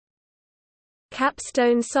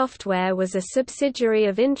Capstone Software was a subsidiary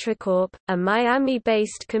of Intracorp, a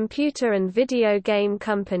Miami-based computer and video game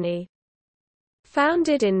company.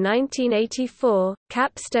 Founded in 1984,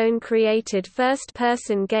 Capstone created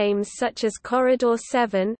first-person games such as Corridor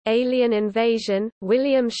 7, Alien Invasion,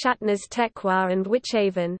 William Shatner's Tequa and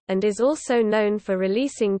Witchaven, and is also known for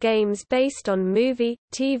releasing games based on movie,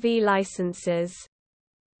 TV licenses.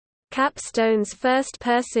 Capstone's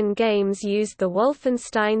first-person games used the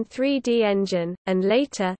Wolfenstein 3D engine, and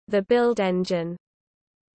later, the Build engine.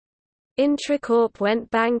 Intracorp went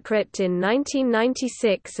bankrupt in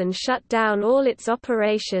 1996 and shut down all its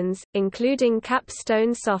operations, including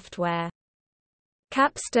Capstone Software.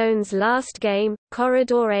 Capstone's last game,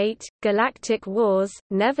 Corridor 8, Galactic Wars,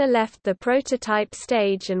 never left the prototype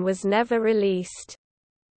stage and was never released.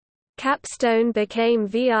 Capstone became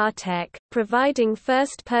VR Tech, providing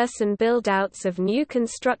first-person build-outs of new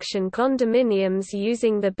construction condominiums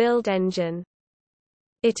using the Build engine.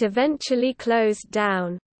 It eventually closed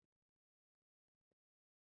down.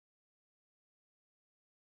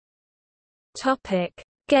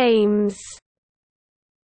 Games.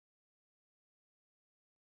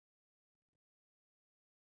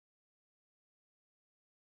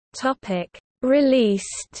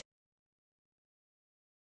 Released.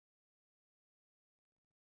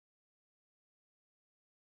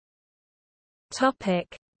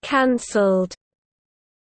 Cancelled.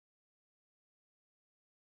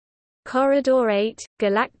 Corridor 8,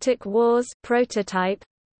 Galactic Wars prototype.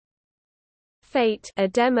 Fate, a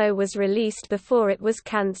demo was released before it was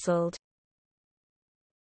cancelled.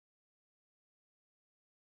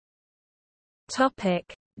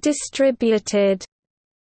 Distributed.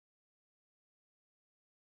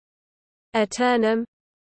 Eternum,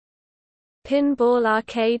 Pinball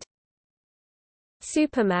Arcade,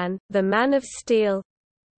 Superman, The Man of Steel,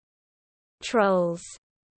 Trolls.